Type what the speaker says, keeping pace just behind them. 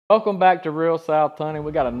Welcome back to Real South Hunting.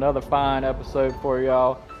 We got another fine episode for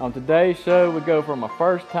y'all. On today's show, we go from a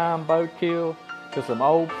first-time bow kill to some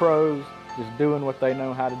old pros just doing what they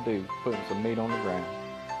know how to do, putting some meat on the ground.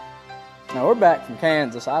 Now we're back from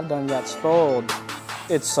Kansas. I've done got spoiled.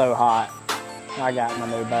 It's so hot. I got my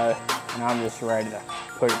new bow and I'm just ready to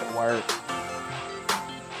put it to work.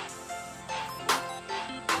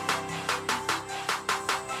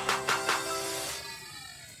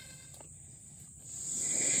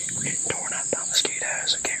 We're getting torn up by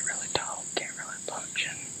mosquitoes. I can't really talk, can't really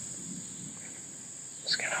function.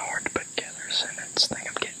 It's kind of hard to put together a sentence. I think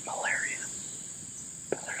I'm getting malaria.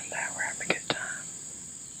 But other than that, we're having a good time.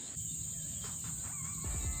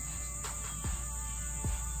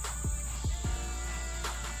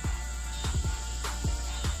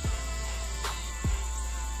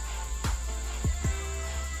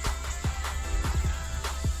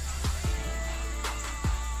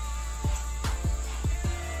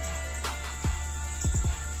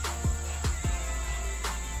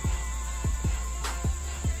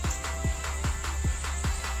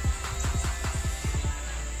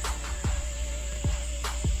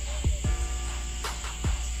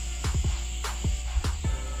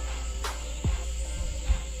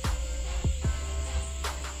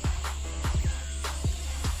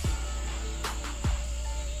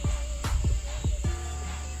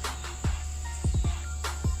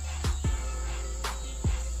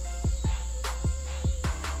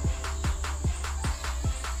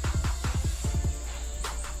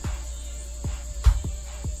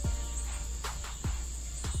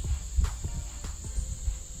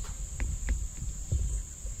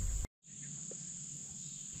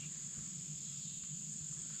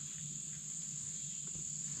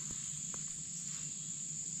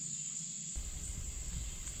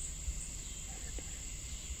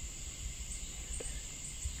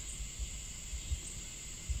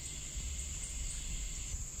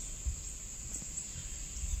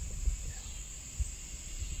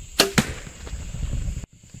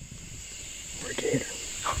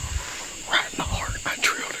 Right in the heart, I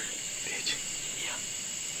drilled her. Did you? Yeah.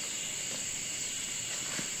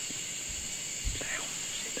 Down.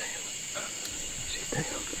 She's down.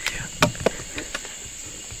 Yeah.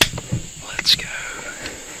 Let's go.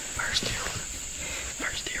 First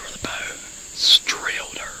deer with a bow.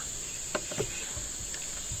 Drilled her.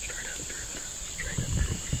 Straight up.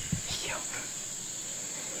 Yeah.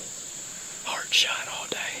 Hard shot all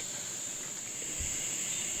day.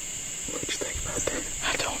 What do you think about that?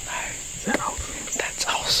 I don't know. Is that awesome? That's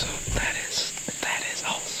awesome. That is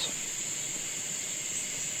awesome.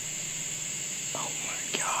 Oh my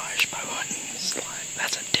gosh, bow hunting is like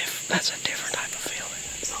that's a different type of feeling.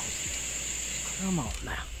 That's awesome. Come on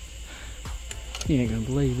now. You ain't gonna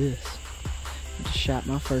believe this. I just shot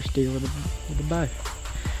my first deer with a bow.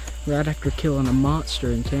 Right after killing a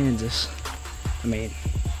monster in Kansas. I mean,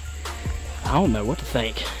 I don't know what to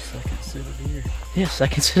think. Second set of the year. Yeah,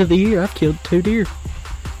 second set of the year. I've killed 2 deer.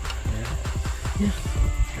 Yeah.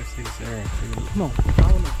 Let's see this arrow. Come on,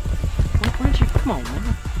 follow me. Why don't you? Come on,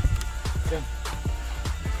 man. Yeah.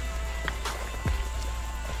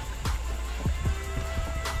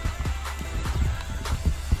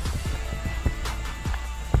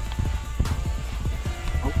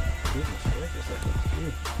 Oh, goodness gracious, that looks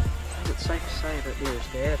good. I think it's safe to say that deer is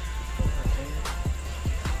dead.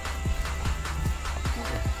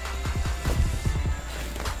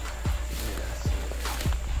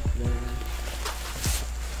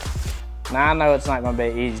 Now I know it's not going to be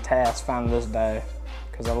an easy task finding this doe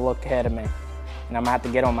because I've looked ahead of me and I'm going to have to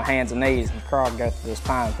get on my hands and knees and crawl and go through this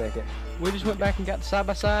pine thicket. We just went back and got the side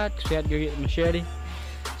by side because we had to go get the machete.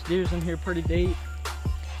 This deer's in here pretty deep.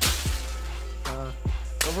 But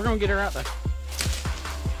we're going to get her out there.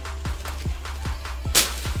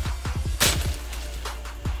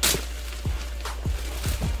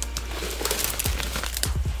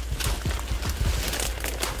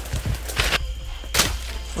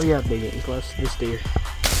 We gotta be getting close to this deer.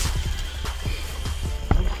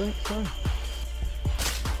 I don't think so.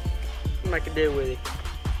 I'll make a deal with it.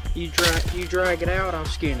 You drag it out, I'll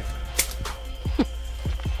skin it.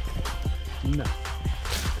 No.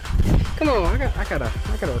 Come on, I gotta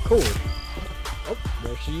record. Oh,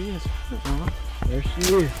 there she is. There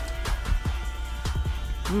she is.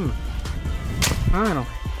 Finally.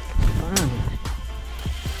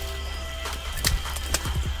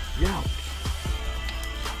 Yeah.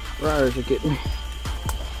 Riders are getting me.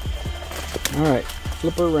 Alright,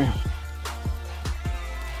 flip her around.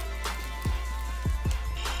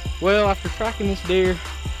 Well, after tracking this deer,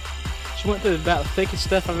 she went through about the thickest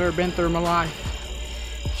stuff I've ever been through in my life.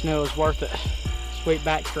 Just know it was worth it. Sweet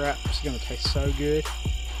backstrap is gonna taste so good.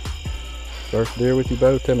 First deer with your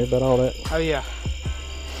bow? Tell me about all that. Oh yeah.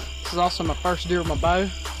 This is also my first deer with my bow.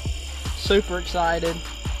 Super excited.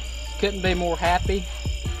 Couldn't be more happy.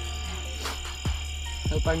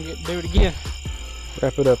 Hope I can do it again.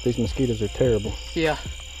 Wrap it up. These mosquitoes are terrible. Yeah.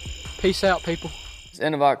 Peace out, people. It's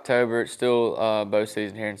end of October. It's still bow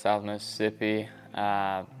season here in South Mississippi.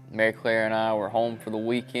 Mary Claire and I were home for the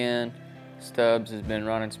weekend. Stubbs has been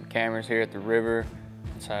running some cameras here at the river.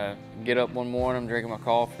 So I get up one morning, I'm drinking my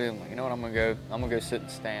coffee. I'm like, you know what? I'm gonna go sit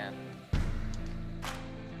and stand.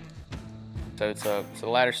 So it's a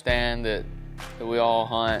ladder stand that we all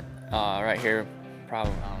hunt right here,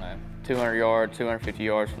 probably, I don't know, 200 yards, 250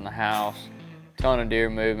 yards from the house. Ton of deer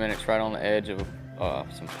movement. It's right on the edge of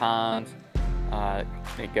some pines.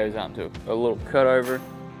 It goes out into a little cutover.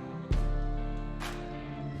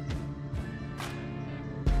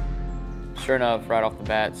 Sure enough, right off the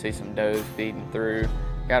bat, see some does feeding through.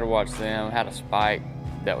 Got to watch them. Had a spike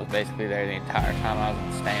that was basically there the entire time I was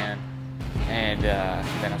in the stand. And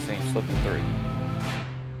then I seen him slipping through.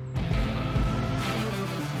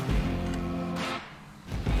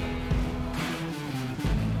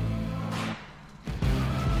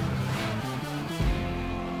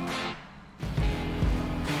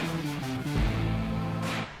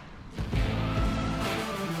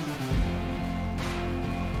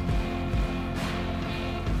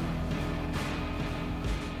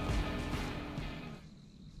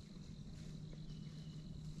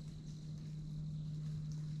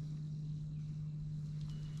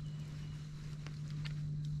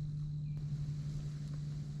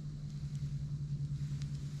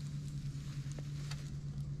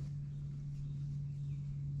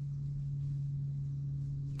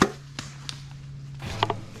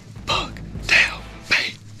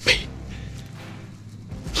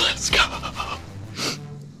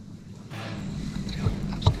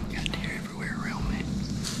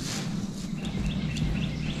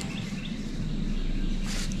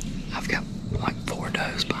 I've got like 4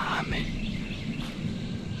 does behind me.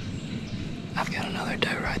 I've got another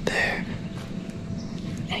doe right there.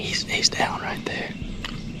 And he's down right there.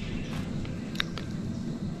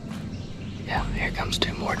 Yeah, here comes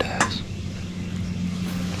 2 more does.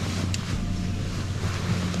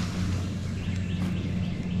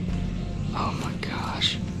 Oh my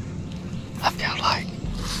gosh. I've got like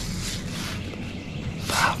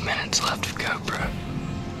 5 minutes left of GoPro.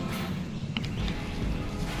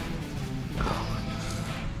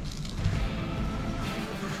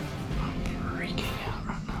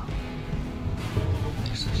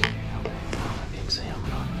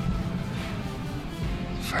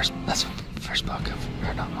 That's the first buck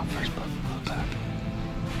or not my first buck, but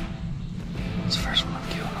it's the first one I've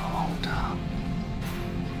killed in a long time.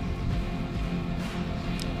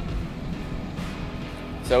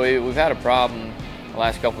 So we've had a problem the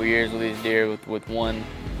last couple of years with these deer with one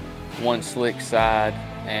slick side,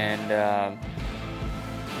 and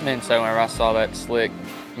then so whenever I saw that slick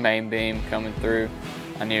main beam coming through,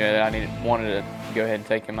 I knew that I wanted to go ahead and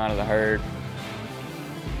take him out of the herd.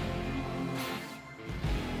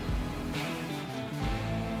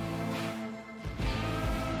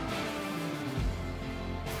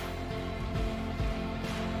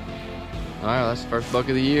 All right, that's the first buck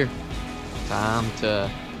of the year. Time to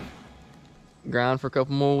grind for a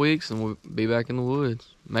couple more weeks and we'll be back in the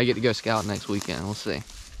woods. May get to go scout next weekend, we'll see.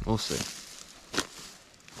 We'll see.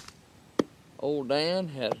 Old Dan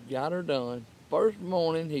has got her done. First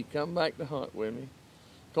morning, he come back to hunt with me.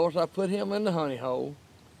 Of course, I put him in the honey hole,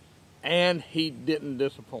 and he didn't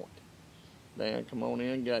disappoint. Dan, come on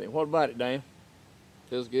in, got him. What about it, Dan?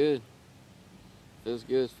 Feels good. Feels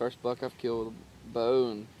good. It's the first buck I've killed with a bow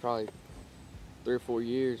in probably 3 or 4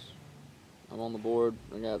 years. I'm on the board.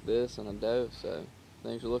 I got this and a doe, so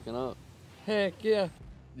things are looking up. Heck yeah.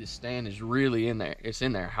 This stand is really in there. It's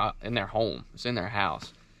in their home. It's in their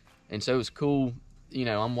house, and so it's cool. You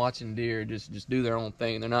know, I'm watching deer just do their own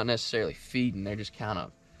thing. They're not necessarily feeding. They're just kind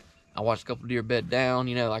of. I watched a couple deer bed down.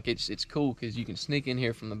 You know, like it's cool because you can sneak in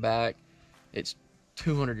here from the back. It's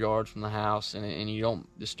 200 yards from the house, and you don't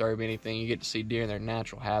disturb anything. You get to see deer in their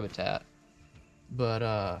natural habitat. But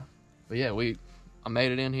yeah, I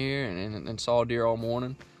made it in here and saw a deer all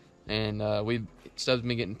morning, and Stubbs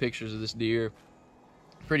been getting pictures of this deer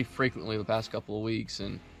pretty frequently the past couple of weeks,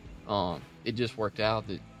 and it just worked out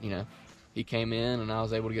that, you know, he came in and I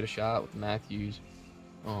was able to get a shot with Matthews.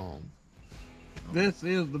 This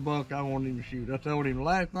is the buck I wanted him to shoot. I told him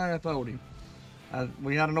last night. I told him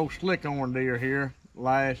we had an old slick horn deer here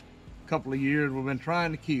last couple of years. We've been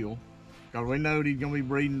trying to kill because we knowed he's gonna be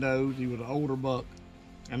breeding does. He was an older buck,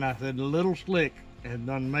 and I said the little slick has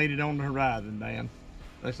done made it on the horizon, Dan.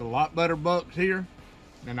 There's a lot better bucks here,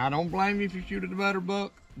 And I don't blame you if you shoot at a better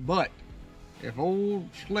buck, but if old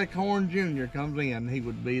Slickhorn Jr. comes in, he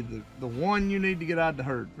would be the one you need to get out of the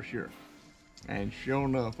herd for sure. And sure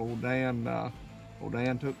enough, old Dan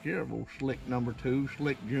took care of old Slick number 2,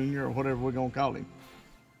 Slick Jr., or whatever we're gonna call him.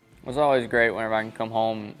 It's always great whenever I can come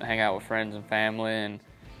home and hang out with friends and family, and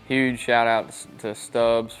huge shout out to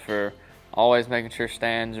Stubbs for always making sure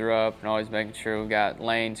stands are up and always making sure we got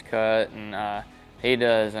lanes cut, and he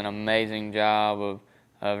does an amazing job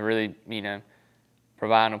of really, you know,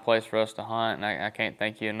 providing a place for us to hunt, and I can't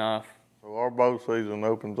thank you enough. So our bow season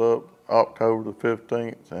opens up October the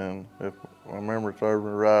 15th, and if my memory serves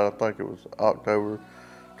me right, I think it was October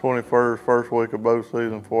 21st, first week of bow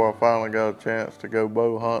season, before I finally got a chance to go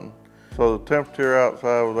bow hunting. So the temperature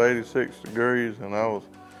outside was 86 degrees, and I was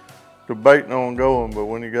debating on going, but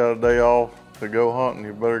when you got a day off to go hunting,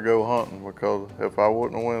 you better go hunting, because if I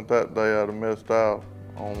wouldn't have went that day, I'd have missed out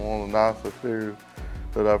on one of the nicest deer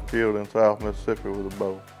that I've killed in South Mississippi with a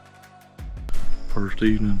bow. First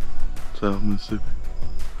evening, South Mississippi.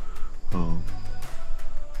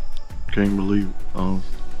 Can't believe it.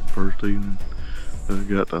 First evening,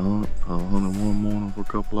 got to hunt. Hunted one morning for a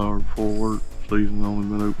couple hours before work. Season's only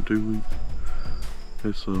been open 2 weeks.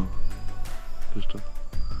 It's just a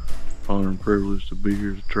honor and privilege to be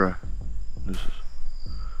here to try. This is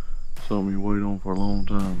something you wait on for a long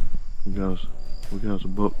time. We got us a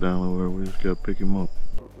buck down over there. We just got to pick him up.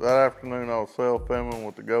 That afternoon, I was self-filming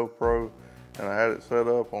with the GoPro, and I had it set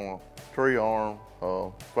up on a tree arm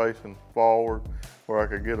facing forward where I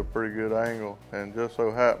could get a pretty good angle. And just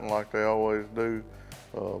so happened, like they always do,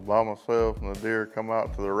 by myself, and the deer come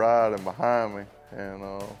out to the right and behind me, and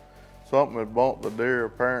something had bumped the deer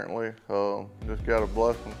apparently. Just got a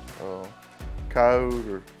blessing, coyote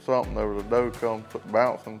or something over the doe come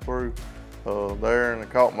bouncing through there, and it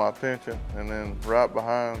caught my attention. And then right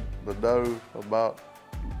behind the doe, about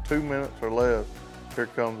 2 minutes or less, here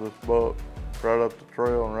comes this buck right up the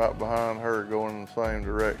trail and right behind her, going in the same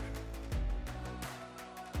direction.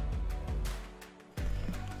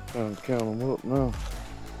 Trying to count them up now.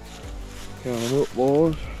 Count them up,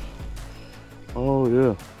 boys. Oh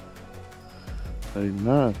yeah. A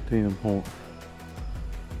nice 10 point.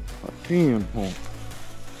 A 10 point.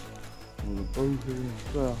 With a bow here in the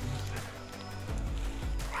south.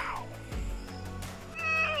 Wow.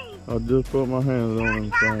 I just put my hands on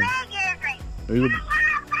him thing. He's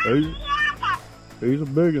a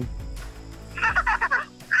big one.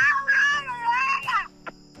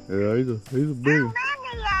 Yeah, he's a big one.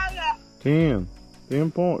 10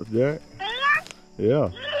 points, Jack. Yeah.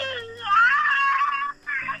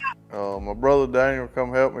 My brother Daniel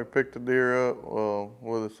come help me pick the deer up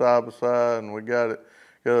with a side by side, and we got it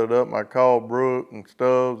up. And I called Brooke and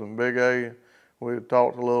Stubbs and Big A. We had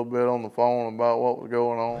talked a little bit on the phone about what was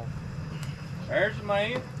going on. There's the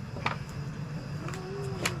man.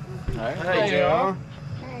 Hey, John.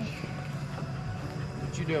 Hey.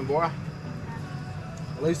 What you doing, boy?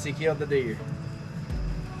 Lucy killed the deer.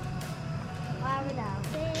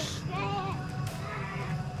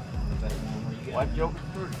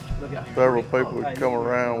 Several people would come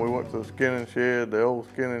around. We went to the skinning shed, the old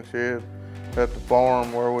skinning shed at the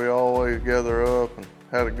farm where we always gather up and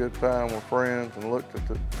had a good time with friends and looked at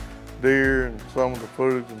the deer and some of the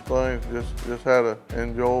footage and things. Just had an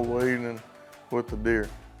enjoyable evening with the deer.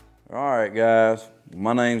 All right, guys.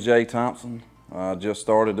 My name's Jay Thompson. I just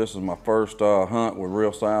started. This is my first hunt with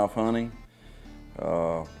Real South Hunting.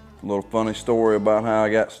 A little funny story about how I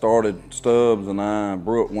got started. Stubbs and I and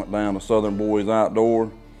Brooke went down to Southern Boys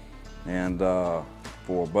Outdoor and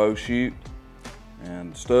for a bow shoot.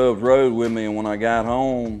 And Stubbs rode with me, and when I got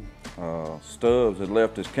home, Stubbs had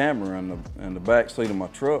left his camera in the back seat of my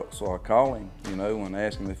truck. So I called him, you know, and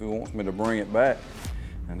asked him if he wants me to bring it back.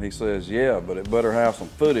 And he says, yeah, but it better have some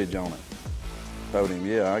footage on it. Told him,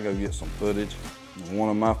 yeah, I go get some footage. One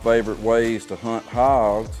of my favorite ways to hunt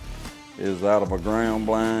hogs is out of a ground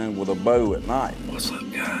blind with a bow at night. What's up,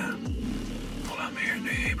 guy? Well, I'm here in New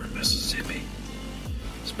Haven, Mississippi.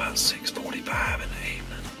 It's about 6:45 in the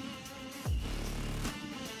evening.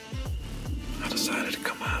 I decided to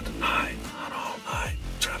come out tonight, hunt all night,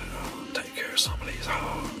 try to take care of some of these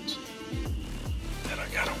hogs that I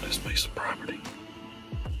got on this piece of property.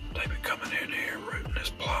 They've been coming in here rooting this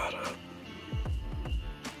plot up.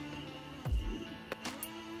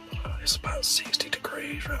 It's about 60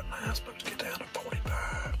 degrees right now. It's supposed to get down to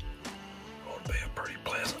 45. It would be a pretty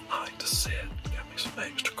pleasant night to sit. Got me some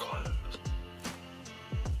extra clothes.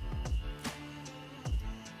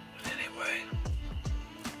 Anyway,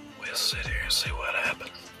 we'll sit here and see what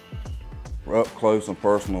happens. We're up close and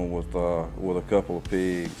personal with a couple of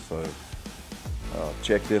pigs, so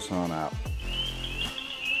check this hunt out.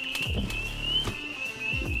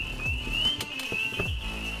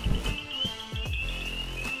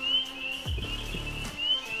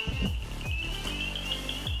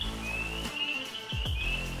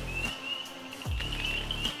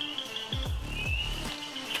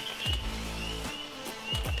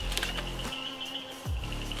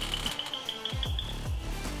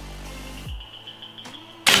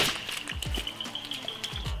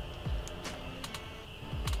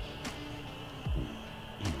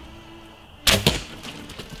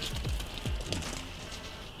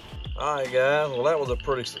 Alright guys, well that was a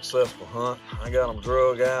pretty successful hunt. I got them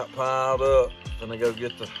drug out, piled up, then they go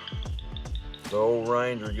get the old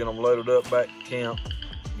Ranger, get them loaded up back to camp,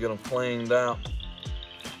 get them cleaned out.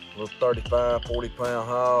 Little 35, 40 pound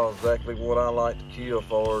hogs, exactly what I like to kill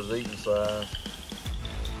for is eating size.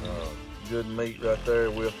 Good meat right there,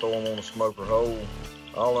 we'll throw them on the smoker hole.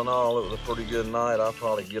 All in all, it was a pretty good night. I'll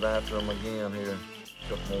probably get after them again here a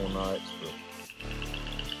couple more nights. But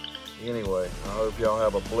anyway, I hope y'all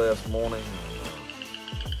have a blessed morning.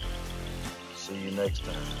 And, see you next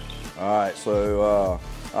time. All right, so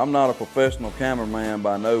I'm not a professional cameraman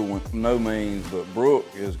by no means, but Brooke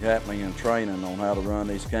has got me in training on how to run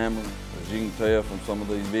these cameras. As you can tell from some of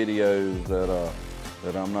these videos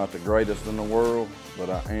that I'm not the greatest in the world, but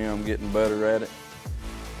I am getting better at it.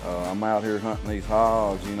 I'm out here hunting these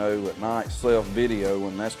hogs, you know, at night, self-video,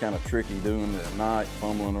 and that's kind of tricky doing it at night,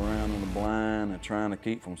 fumbling around in the blind and trying to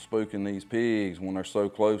keep from spooking these pigs when they're so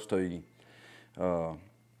close to you.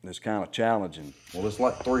 It's kind of challenging. Well, it's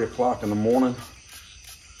like 3 o'clock in the morning.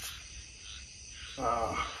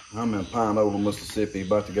 I'm in Pine Over, Mississippi,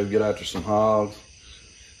 about to go get after some hogs.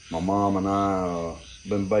 My mom and I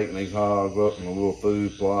been baking these hogs up in a little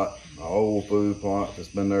food plot, an old food plot that's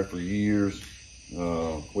been there for years.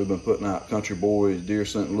 We've been putting out Country Boys deer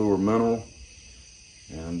scent lure mineral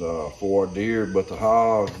and for our deer, but the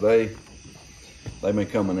hogs, they've been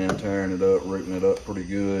coming in, tearing it up, rooting it up pretty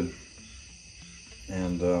good.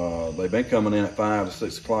 And they've been coming in at 5 to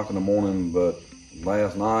 6 o'clock in the morning, but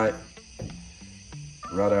last night,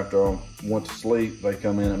 right after I went to sleep, they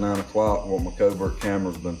come in at 9 o'clock, what my covert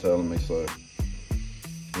camera's been telling me. So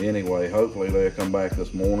anyway, hopefully they'll come back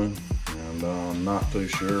this morning. And I'm not too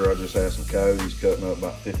sure. I just had some coyotes cutting up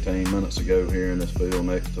about 15 minutes ago here in this field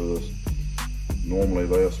next to us. Normally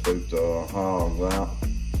they'll spook the hogs out,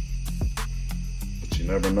 but you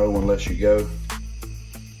never know unless you go.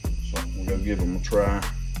 So we'll go give them a try.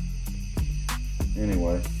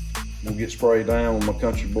 Anyway, we'll get sprayed down with my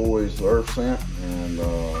Country Boys earth scent and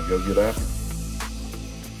go get after it.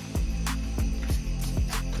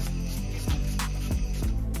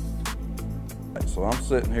 So I'm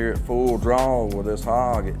sitting here at full draw with this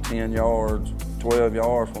hog at 10 yards, 12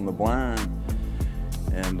 yards from the blind.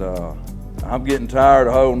 And I'm getting tired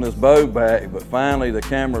of holding this bow back, but finally the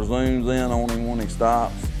camera zooms in on him when he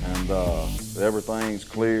stops and everything's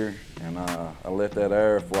clear. And I let that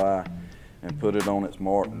arrow fly and put it on its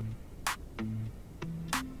mark.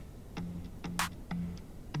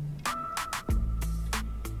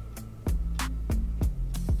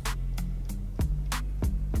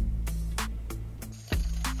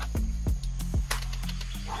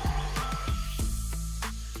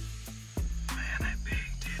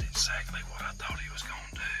 Exactly what I thought he was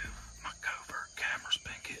gonna do. My covert camera's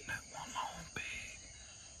been getting that one long pig.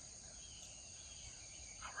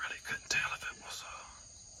 I really couldn't tell if it was a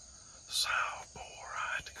sow or boar.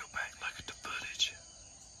 I had to go back and look at the footage.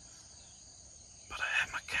 But I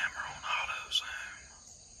had my camera on auto zoom.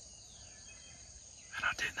 And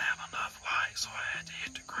I didn't have enough light, so I had to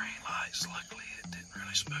hit the green lights. Luckily, it didn't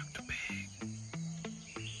really spook the pig.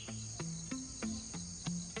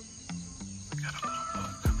 Got a little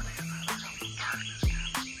buck coming in there. They're gonna turn this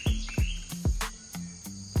camera.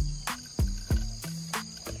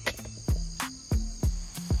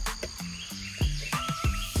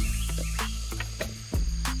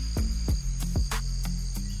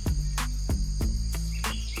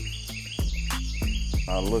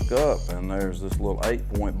 I look up and there's this little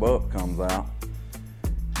 8-point buck comes out,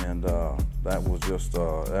 and that was just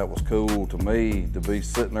that was cool to me to be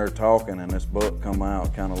sitting there talking and this buck come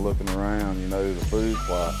out kind of looking around, you know, the food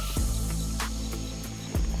plot.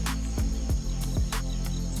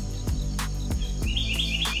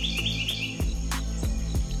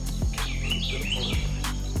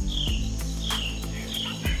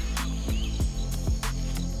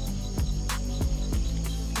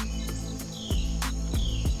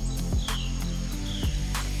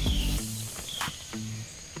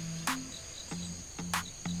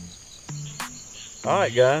 All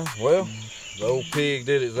right, guys. Well, the old pig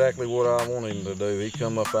did exactly what I wanted him to do. He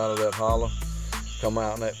come up out of that hollow, come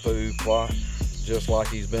out in that food plot, just like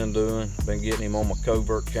he's been doing. Been getting him on my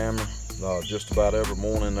covert camera just about every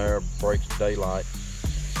morning there, breaks daylight.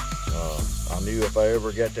 I knew if I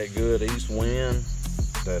ever got that good east wind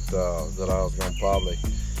that I was gonna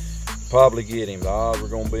probably get him. The odds were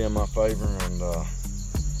gonna be in my favor, and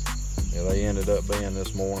yeah, they ended up being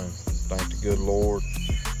this morning. Thank the good Lord.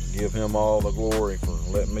 Give him all the glory for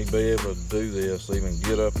letting me be able to do this, even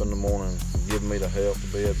get up in the morning, give me the help to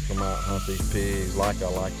be able to come out and hunt these pigs like I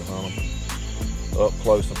like to hunt them, up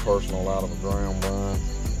close and personal out of a ground blind.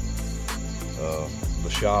 The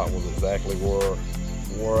shot was exactly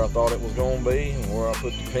where I thought it was going to be and where I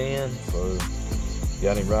put the pin, so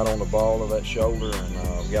got him right on the ball of that shoulder,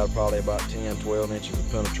 and got probably about 10, 12 inches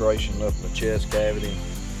of penetration up in the chest cavity.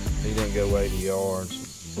 He didn't go 80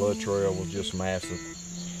 yards. The blood trail was just massive.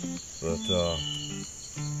 But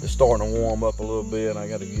it's starting to warm up a little bit. I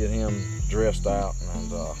got to get him dressed out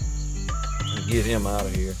and get him out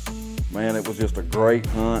of here. Man, it was just a great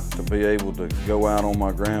hunt to be able to go out on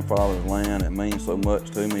my grandfather's land. It means so much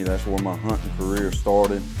to me. That's where my hunting career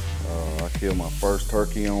started. I killed my first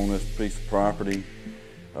turkey on this piece of property.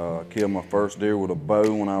 Killed my first deer with a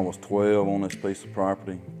bow when I was 12 on this piece of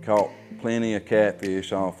property. Caught plenty of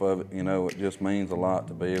catfish off of it. You know, it just means a lot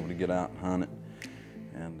to be able to get out and hunt it.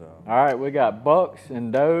 And all right, we got bucks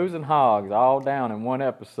and does and hogs all down in one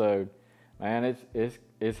episode. Man,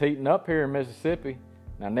 it's heating up here in Mississippi.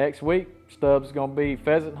 Now next week, Stubbs gonna be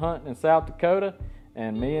pheasant hunting in South Dakota,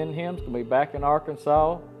 and me and him's gonna be back in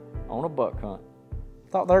Arkansas on a buck hunt.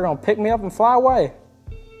 Thought they were gonna pick me up and fly away.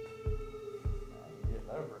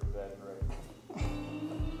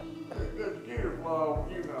 Good deer fly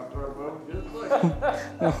over you out there, buddy. Just like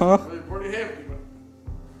it's pretty hefty, but.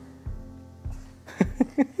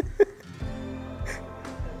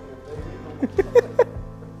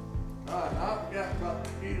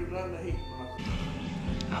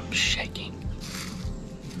 I'm shaking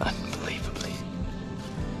unbelievably.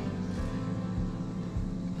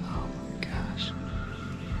 Oh my gosh.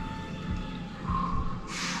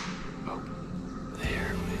 Oh,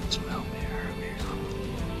 there, we smell me.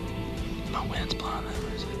 My wind's blowing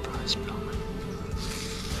over, so they probably smell me.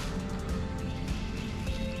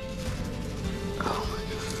 Oh my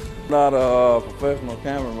God. Not a professional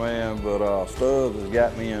cameraman, but Stubbs has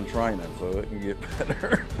got me in training, so it can get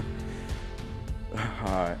better. All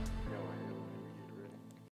right.